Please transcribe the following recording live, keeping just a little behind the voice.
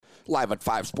Live at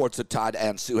 5 Sports at Todd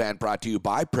and Souhan, brought to you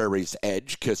by Prairie's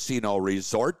Edge Casino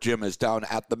Resort. Jim is down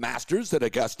at the Masters at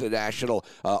Augusta National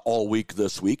all week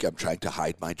this week. I'm trying to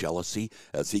hide my jealousy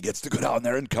as he gets to go down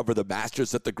there and cover the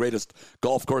Masters at the greatest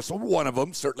golf course, one of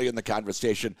them, certainly in the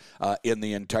conversation in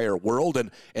the entire world,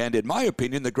 and in my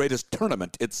opinion, the greatest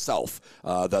tournament itself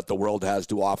that the world has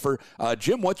to offer.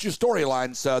 Jim, what's your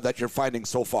storylines that you're finding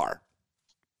so far?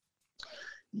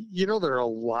 You know, there are a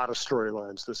lot of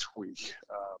storylines this week,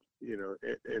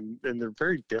 and they're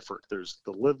very different. There's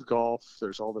the live golf.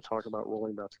 There's all the talk about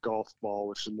rolling out the golf ball,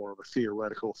 which is more of a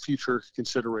theoretical future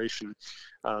consideration.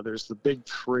 There's the big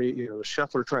three,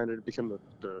 Scheffler trying to become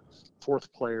the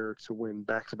fourth player to win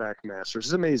back-to-back Masters.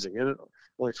 It's amazing. And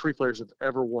only three players have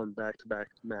ever won back-to-back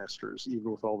Masters,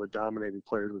 even with all the dominating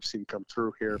players we've seen come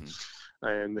through here. Mm-hmm.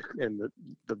 And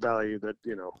the value that,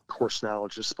 course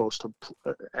knowledge is supposed to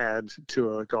add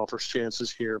to a golfer's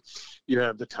chances here. You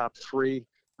have the top three,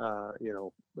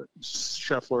 Scheffler,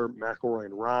 McIlroy,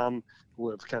 and Rahm, who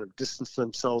have kind of distanced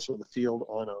themselves from the field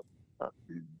on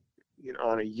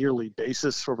a yearly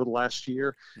basis over the last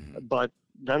year. Mm-hmm. But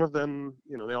none of them,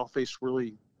 they all face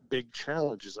really big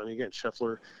challenges. I mean, again,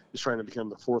 Scheffler is trying to become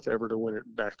the fourth ever to win it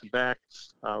back-to-back.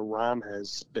 Rahm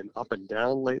has been up and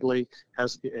down lately.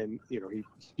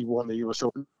 He won the U.S.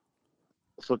 Open.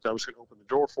 I thought that was going to open the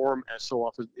door for him, as so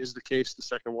often is the case. The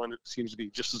second one, it seems to be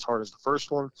just as hard as the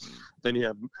first one. Then you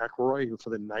have McIlroy, who for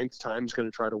the ninth time is going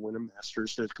to try to win a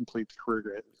Masters to complete the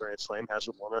career Grand Slam.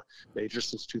 Hasn't won a major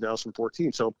since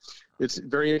 2014. So it's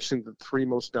very interesting that the three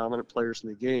most dominant players in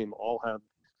the game all have,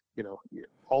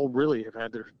 all really have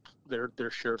had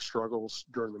their share of struggles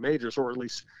during the majors, or at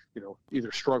least,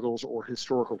 either struggles or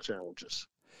historical challenges.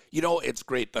 It's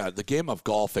great. The game of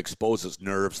golf exposes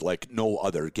nerves like no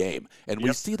other game. And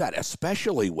we see that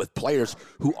especially with players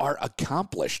who are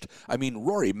accomplished. I mean,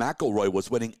 Rory McIlroy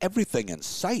was winning everything in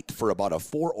sight for about a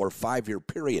 4 or 5 year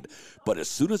period. But as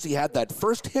soon as he had that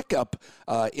first hiccup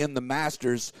in the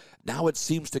Masters, now it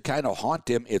seems to kind of haunt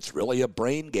him. It's really a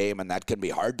brain game, and that can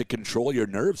be hard to control your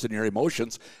nerves and your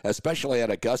emotions, especially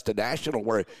at Augusta National,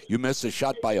 where you miss a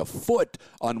shot by a foot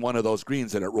on one of those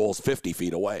greens and it rolls 50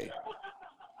 feet away.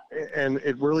 And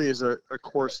it really is a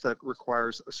course that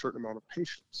requires a certain amount of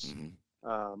patience.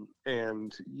 Mm-hmm.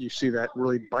 And you see that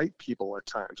really bite people at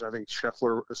times. I think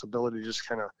Scheffler's ability to just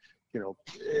kind of,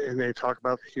 and they talk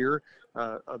about here,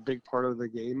 a big part of the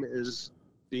game is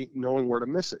knowing where to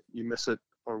miss it. You miss it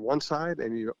on one side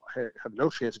and you have no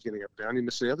chance of getting up down. You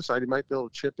miss the other side, you might be able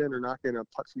to chip in or knock in a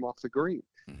putt from off the green.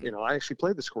 Mm-hmm. I actually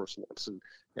played this course once,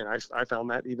 and I found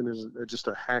that even as just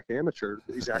a hack amateur,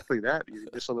 exactly that. You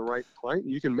miss on the right point,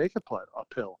 you can make a putt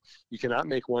uphill. You cannot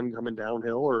make one coming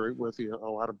downhill or with a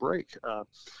lot of break.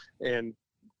 McIlroy,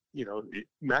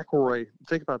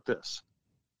 think about this.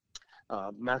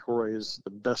 McIlroy is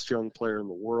the best young player in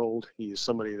the world. He is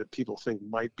somebody that people think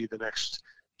might be the next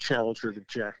challenger to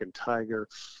Jack and Tiger.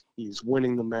 He's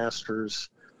winning the Masters,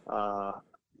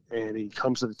 and he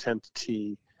comes to the 10th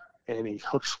tee, and he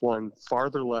hooks one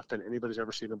farther left than anybody's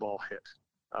ever seen a ball hit.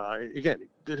 Again,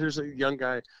 here's a young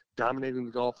guy dominating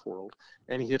the golf world,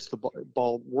 and he hits the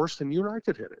ball worse than you and I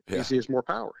could hit it because he has more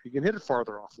power. He can hit it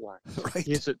farther off the line. Right.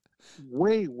 He hits it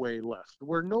way, way left,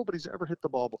 where nobody's ever hit the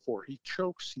ball before. He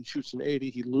chokes, he shoots an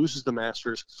 80, he loses the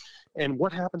Masters. And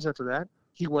what happens after that?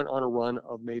 He went on a run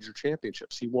of major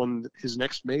championships. He won his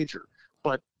next major,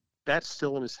 but that's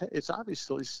still in his head. It's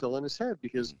obviously he's still in his head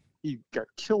because he got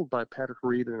killed by Patrick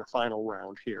Reed in a final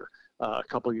round here a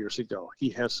couple of years ago.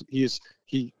 He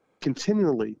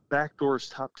continually backdoors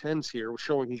top tens here,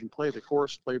 showing he can play the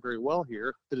course, play very well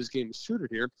here, that his game is suited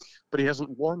here, but he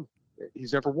hasn't won.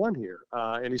 He's never won here,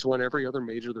 and he's won every other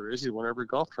major there is. He's won every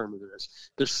golf tournament there is.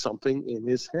 There's something in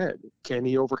his head. Can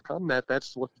he overcome that?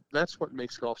 That's what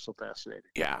makes golf so fascinating.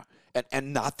 Yeah,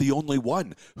 and not the only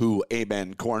one who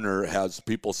Amen Corner has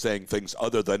people saying things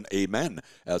other than amen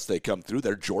as they come through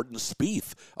there. Jordan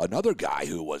Spieth, another guy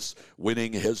who was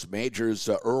winning his majors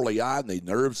early on. The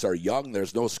nerves are young.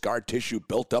 There's no scar tissue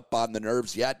built up on the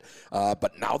nerves yet,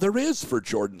 but now there is for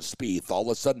Jordan Spieth. All of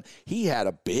a sudden, he had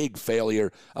a big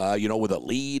failure, with a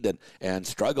lead and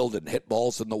struggled and hit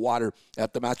balls in the water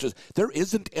at the Masters. There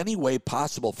isn't any way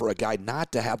possible for a guy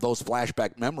not to have those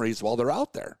flashback memories while they're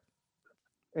out there.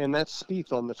 And that's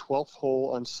Spieth on the 12th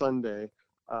hole on Sunday.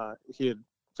 He had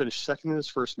finished second in his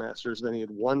first Masters. Then he had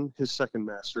won his second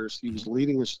Masters. He was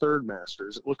leading his third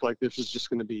Masters. It looked like this was just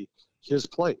going to be his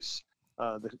place.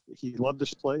 He loved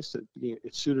this place.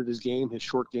 It suited his game. His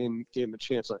short game gave him a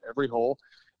chance on every hole.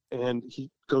 And he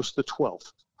goes to the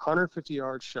 12th,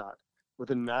 150-yard shot with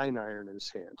a 9-iron in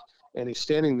his hand. And he's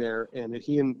standing there, and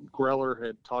he and Greller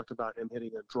had talked about him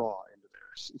hitting a draw into there.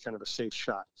 kind of a safe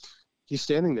shot. He's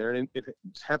standing there, and it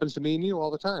happens to me and you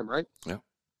all the time, right? Yeah.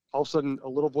 All of a sudden, a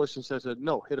little voice says,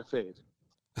 no, hit a fade.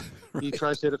 Right. He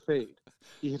tries to hit a fade.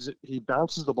 He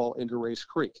bounces the ball into Race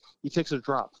Creek. He takes a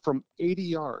drop from 80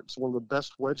 yards, one of the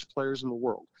best wedge players in the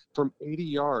world. From 80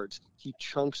 yards, he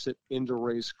chunks it into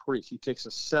Race Creek. He takes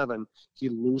a 7. He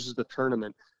loses the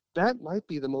tournament. That might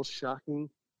be the most shocking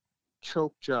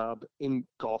choke job in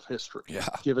golf history,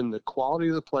 given the quality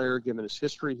of the player, given his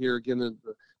history here, given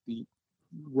the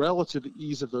relative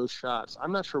ease of those shots.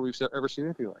 I'm not sure we've ever seen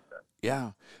anything like that.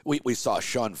 Yeah, we saw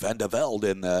Sean Van de Velde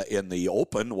in the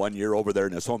Open one year over there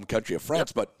in his home country of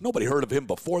France, but nobody heard of him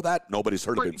before that. Nobody's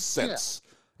heard of him since.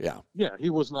 Yeah, he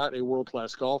was not a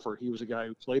world-class golfer. He was a guy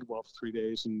who played well for 3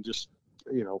 days and just,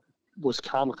 was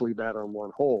comically bad on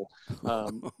one hole.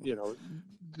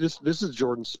 This is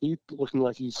Jordan Spieth looking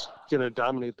like he's going to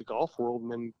dominate the golf world,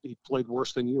 and then he played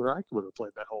worse than you or I would have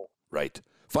played that hole. Right.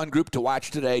 Fun group to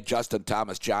watch today. Justin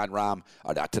Thomas, John Rahm,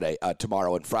 not today,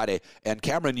 tomorrow and Friday. And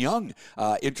Cameron Young.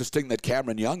 Interesting that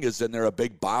Cameron Young is in there, a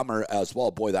big bomber as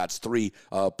well. Boy, that's 3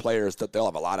 players that they'll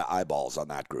have a lot of eyeballs on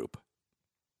that group.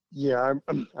 Yeah,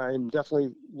 I'm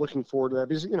definitely looking forward to that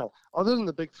because, other than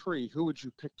the big 3, who would you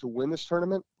pick to win this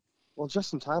tournament? Well,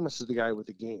 Justin Thomas is the guy with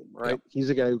the game, right? Yep. He's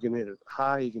the guy who can hit it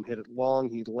high. He can hit it long.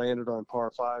 He landed on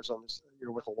par 5s on this,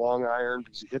 with a long iron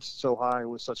because he hits it so high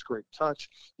with such great touch.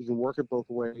 He can work it both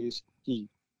ways.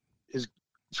 His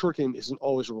short game isn't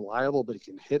always reliable, but he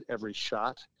can hit every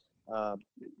shot.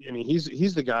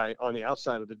 He's the guy on the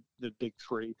outside of the big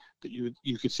 3 that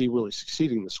you could see really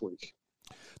succeeding this week.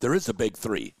 There is a big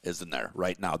 3, isn't there,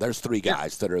 right now? There's 3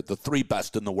 guys that are the 3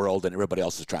 best in the world, and everybody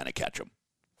else is trying to catch them.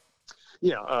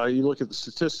 Yeah, you look at the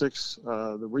statistics,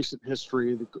 the recent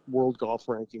history, the world golf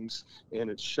rankings,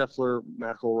 and it's Scheffler,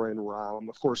 McIlroy, and Rahm.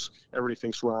 Of course, everybody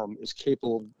thinks Rahm is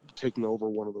capable of taking over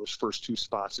one of those first 2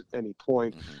 spots at any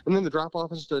point. Mm-hmm. And then the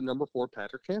drop-off is to number 4,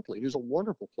 Patrick Cantlay. He's a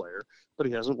wonderful player, but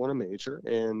he hasn't won a major,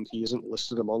 and he isn't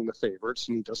listed among the favorites,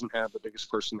 and he doesn't have the biggest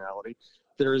personality.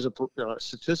 There is a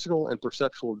statistical and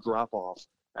perceptual drop-off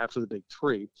after the big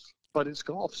 3. But it's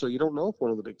golf, so you don't know if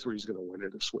one of the big 3 is going to win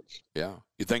it this week. Yeah.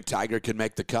 You think Tiger can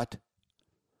make the cut?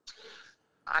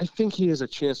 I think he has a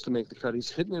chance to make the cut.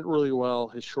 He's hitting it really well.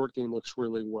 His short game looks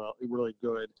really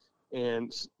good.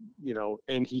 And,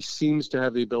 and he seems to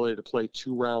have the ability to play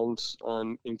 2 rounds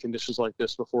in conditions like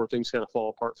this before things kind of fall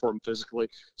apart for him physically.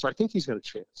 So I think he's got a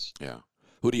chance. Yeah.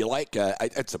 Who do you like?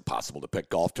 It's impossible to pick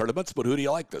golf tournaments, but who do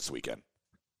you like this weekend?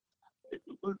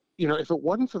 If it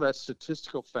wasn't for that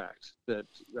statistical fact that,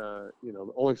 the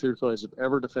only 3 players have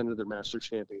ever defended their master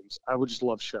champions, I would just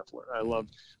love Scheffler. I love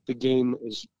the game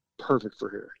is perfect for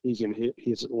here. He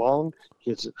hits it long,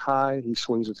 he hits it high, he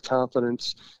swings with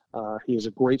confidence. He has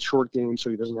a great short game, so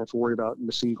he doesn't have to worry about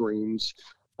missing greens.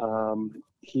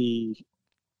 He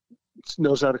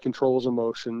knows how to control his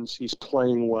emotions. He's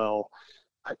playing well.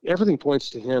 Everything points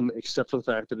to him except for the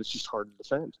fact that it's just hard to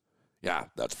defend. Yeah,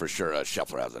 that's for sure.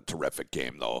 Scheffler has a terrific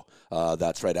game, though.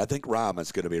 That's right. I think Rahm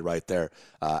is going to be right there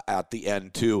at the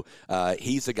end, too.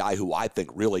 He's a guy who I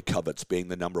think really covets being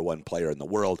the number 1 player in the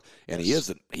world, and he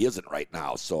isn't right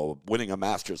now. So winning a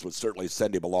Masters would certainly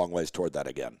send him a long ways toward that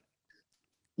again.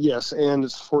 Yes, and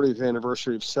it's the 40th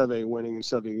anniversary of Seve winning, and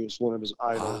Seve is one of his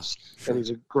idols, and he's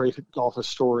a great golf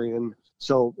historian.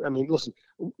 So, listen,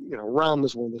 Rahm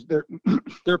is one of those.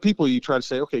 There are people you try to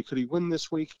say, okay, could he win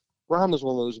this week? Rahm is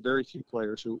one of those very few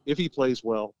players who, if he plays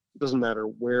well, it doesn't matter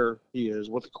where he is,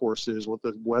 what the course is, what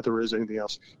the weather is, anything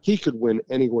else. He could win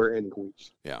anywhere, any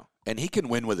week. Yeah, and he can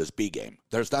win with his B game.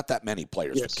 There's not that many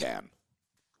players that can.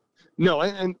 No,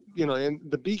 and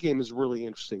the B game is really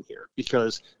interesting here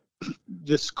because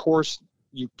this course,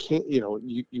 you can't,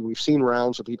 we've seen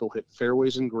rounds where people hit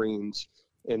fairways and greens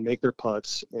and make their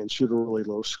putts and shoot a really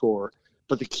low score.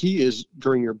 But the key is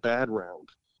during your bad round.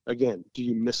 Again, do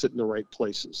you miss it in the right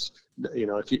places?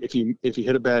 If you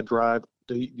hit a bad drive,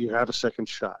 do you have a second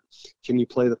shot? Can you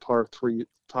play the par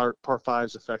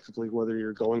 5s effectively, whether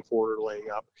you're going forward or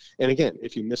laying up? And again,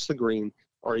 if you miss the green,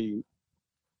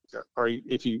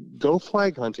 if you go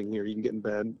flag hunting here, you can get in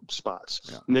bad spots.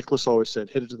 Yeah. Nicklaus always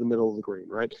said, hit it to the middle of the green,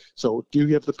 right? So do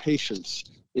you have the patience?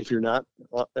 If you're not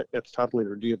at the top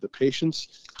leader, do you have the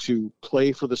patience to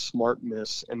play for the smart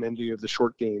miss? And then do you have the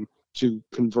short game to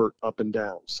convert up and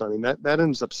down? So, that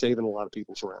ends up saving a lot of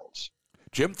people's rounds.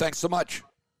 Jim, thanks so much.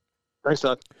 Thanks,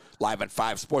 Todd. Live at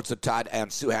 5 Sports with Todd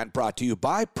and Souhan, brought to you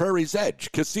by Prairie's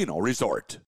Edge Casino Resort.